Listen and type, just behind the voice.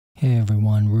Hey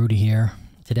everyone, Rudy here.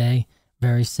 Today,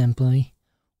 very simply,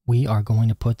 we are going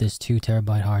to put this 2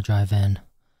 TB hard drive in.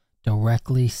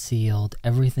 Directly sealed,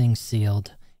 everything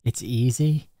sealed. It's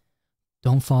easy.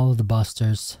 Don't follow the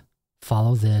busters.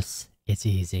 Follow this. It's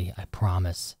easy, I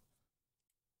promise.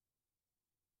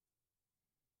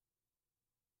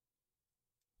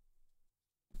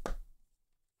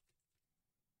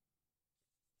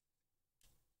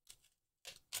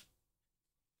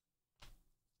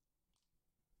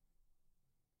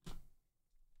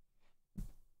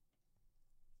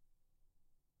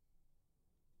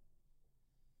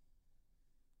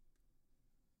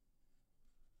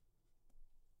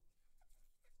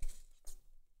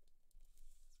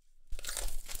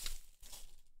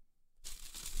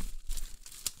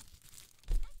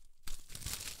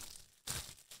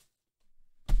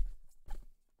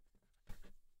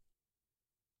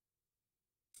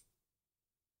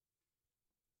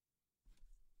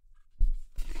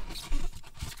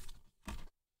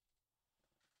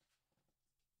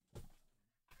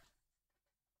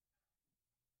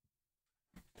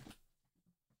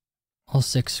 All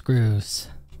 6 screws.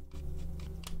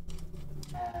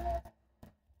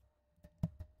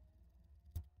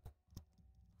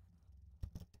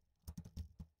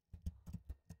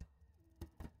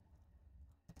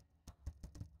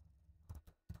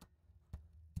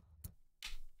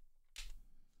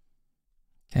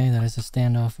 Okay, that is a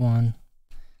standoff one.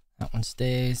 That one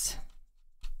stays.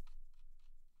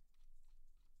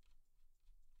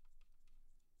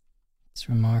 It's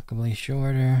remarkably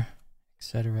shorter,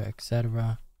 etc.,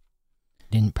 etc.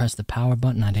 Didn't press the power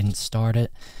button, I didn't start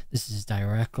it. This is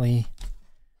directly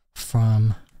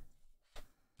from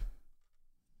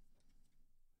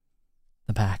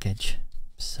the package.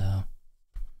 So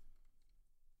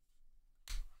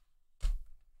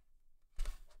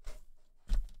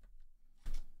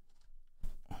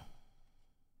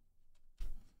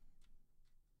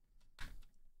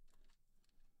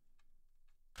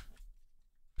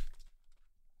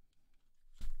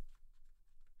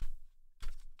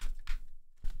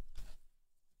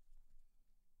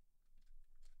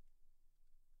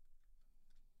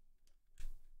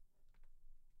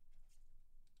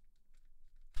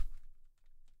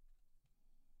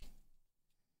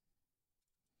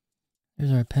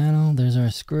there's our panel, there's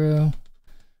our screw.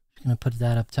 Just gonna put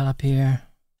that up top here.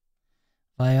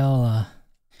 Viola.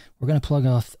 We're gonna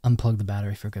unplug the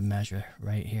battery for good measure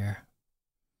right here.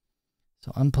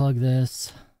 So unplug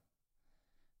this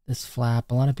flap.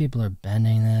 A lot of people are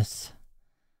bending this.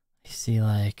 You see,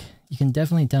 like, you can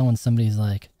definitely tell when somebody's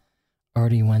like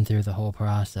already went through the whole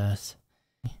process.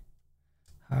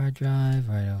 Hard drive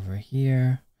right over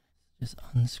here. Just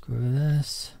unscrew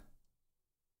this.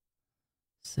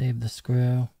 Save the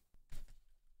screw.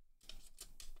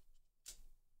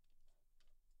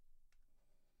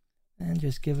 And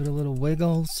just give it a little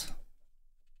wiggles.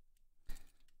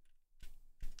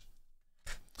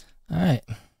 All right.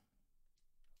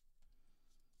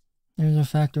 There's our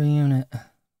factory unit.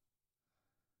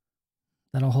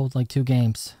 That'll hold like 2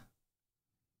 games.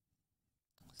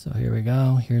 So here we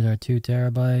go. Here's our 2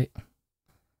 TB.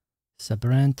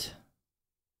 Separate.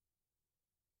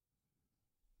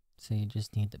 So you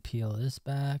just need to peel this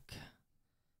back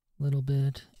a little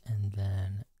bit and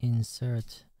then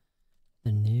insert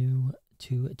the new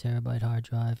 2 TB hard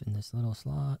drive in this little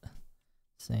slot.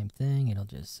 Same thing, it'll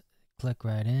just click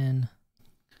right in.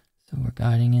 So we're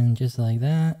guiding in just like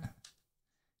that.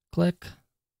 Click.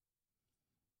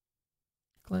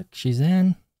 Click, she's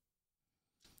in.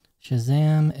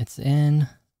 Shazam, it's in.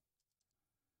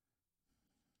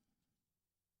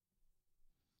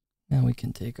 Now we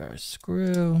can take our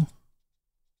screw.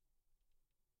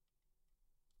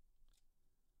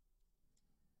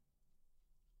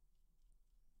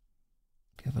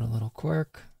 Give it a little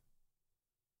quirk.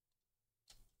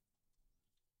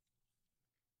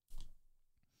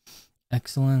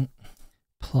 Excellent.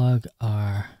 Plug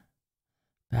our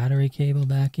battery cable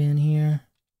back in here.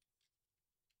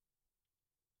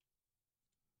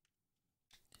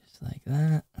 Just like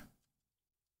that.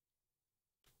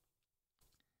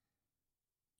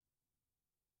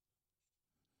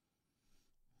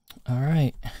 All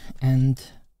right, and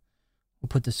we'll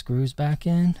put the screws back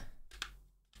in.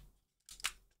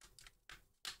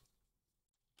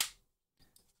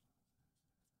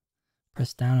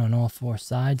 Press down on all 4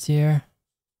 sides here.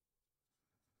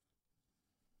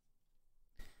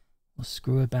 We'll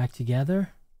screw it back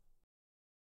together.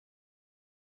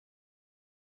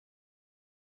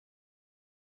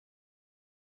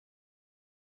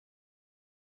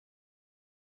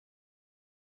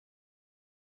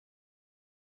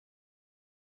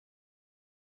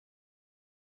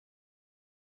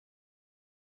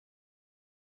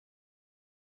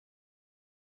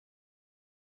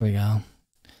 Here we go.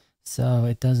 So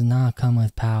it does not come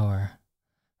with power,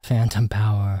 phantom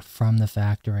power from the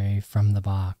factory, from the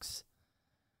box.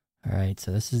 All right,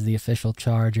 so this is the official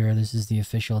charger. This is the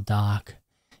official dock,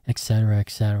 etc.,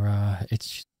 etc.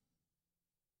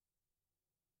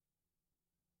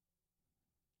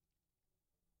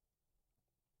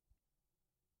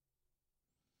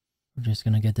 We're just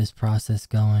going to get this process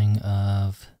going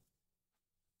of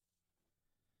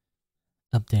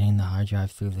updating the hard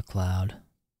drive through the cloud.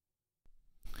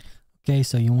 Okay,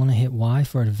 so you want to hit Y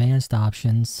for advanced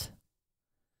options.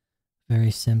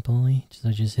 Very simply, so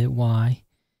just hit Y.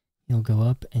 You'll go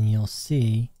up and you'll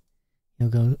see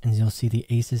the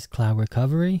ASUS Cloud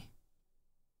Recovery.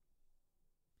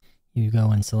 You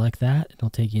go and select that. It'll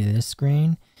take you to this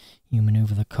screen. You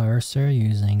maneuver the cursor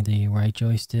using the right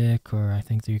joystick, or I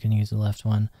think you can use the left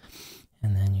one.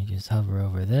 And then you just hover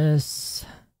over this.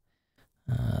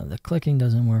 The clicking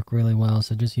doesn't work really well,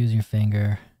 so just use your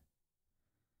finger.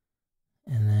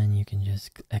 And then you can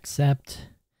just accept,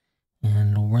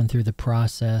 and it'll run through the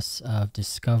process of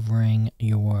discovering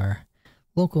your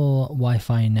local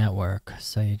Wi-Fi network.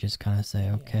 So you just kind of say,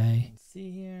 okay. You can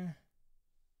see here.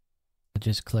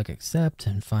 Just click accept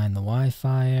and find the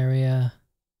Wi-Fi area.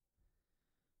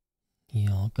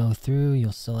 You'll go through,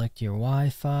 you'll select your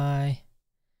Wi-Fi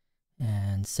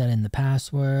and set in the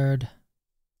password.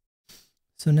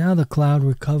 So now the cloud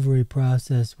recovery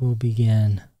process will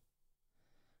begin.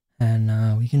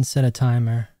 And we can set a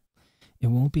timer. It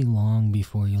won't be long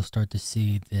before you'll start to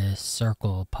see this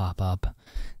circle pop up.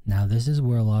 Now this is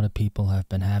where a lot of people have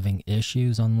been having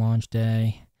issues on launch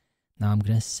day. Now I'm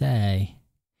going to say,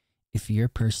 if your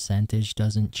percentage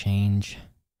doesn't change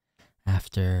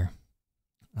after,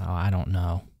 I don't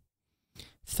know,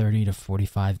 30 to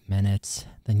 45 minutes,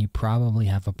 then you probably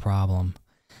have a problem.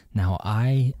 Now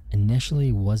I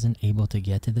initially wasn't able to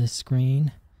get to this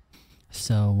screen.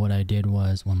 So what I did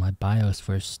was, when my BIOS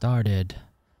first started,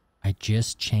 I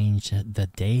just changed the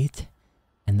date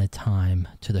and the time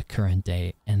to the current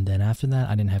date. And then after that,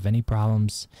 I didn't have any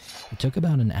problems. It took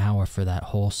about an hour for that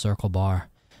whole circle bar.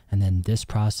 And then this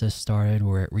process started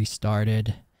where it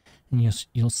restarted. And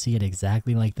you'll see it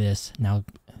exactly like this. Now,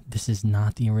 this is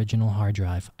not the original hard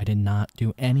drive. I did not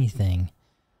do anything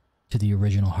to the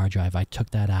original hard drive. I took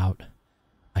that out.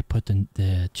 I put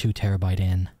the 2 terabyte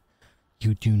in.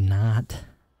 You do not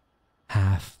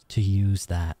have to use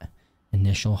that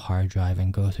initial hard drive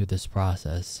and go through this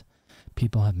process.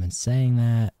 People have been saying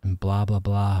that and blah, blah,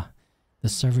 blah. The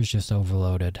server's just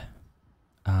overloaded.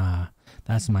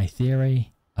 That's my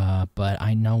theory, but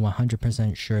I know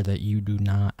 100% sure that you do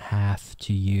not have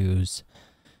to use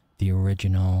the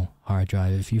original hard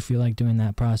drive. If you feel like doing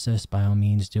that process, by all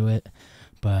means do it.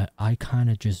 But I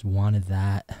kind of just wanted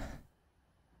that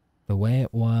the way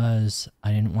it was.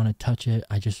 I didn't want to touch it.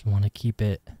 I just want to keep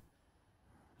it,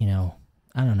 you know,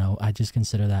 I don't know. I just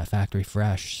consider that factory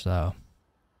fresh. So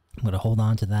I'm going to hold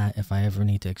on to that. If I ever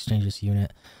need to exchange this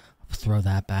unit, I'll throw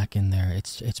that back in there.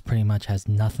 It's pretty much has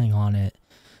nothing on it,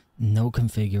 no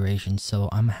configuration. So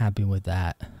I'm happy with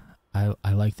that.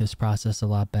 I like this process a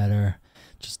lot better.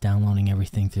 Just downloading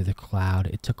everything through the cloud.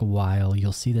 It took a while.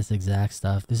 You'll see this exact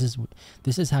stuff. This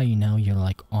is how you know you're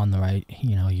like on the right,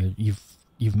 you know,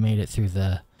 you've made it through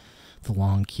the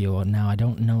long queue. Now I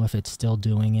don't know if it's still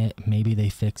doing it. Maybe they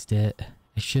fixed it.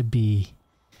 It should be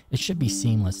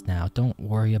seamless now. Don't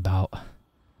worry about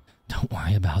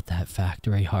that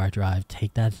factory hard drive.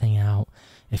 Take that thing out.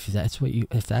 If that's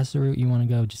the route you want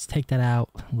to go, just take that out.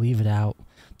 Leave it out.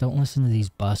 Don't listen to these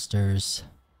busters.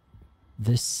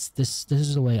 This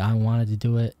is the way I wanted to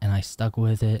do it, and I stuck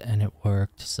with it, and it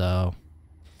worked. So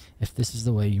if this is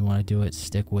the way you want to do it,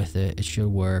 stick with it. It should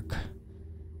work.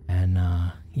 And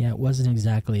yeah, it wasn't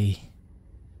exactly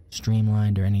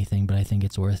streamlined or anything, but I think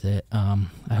it's worth it. I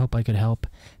hope I could help.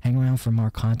 Hang around for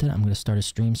more content. I'm going to start a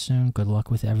stream soon. Good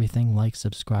luck with everything. Like,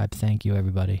 subscribe. Thank you,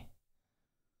 everybody.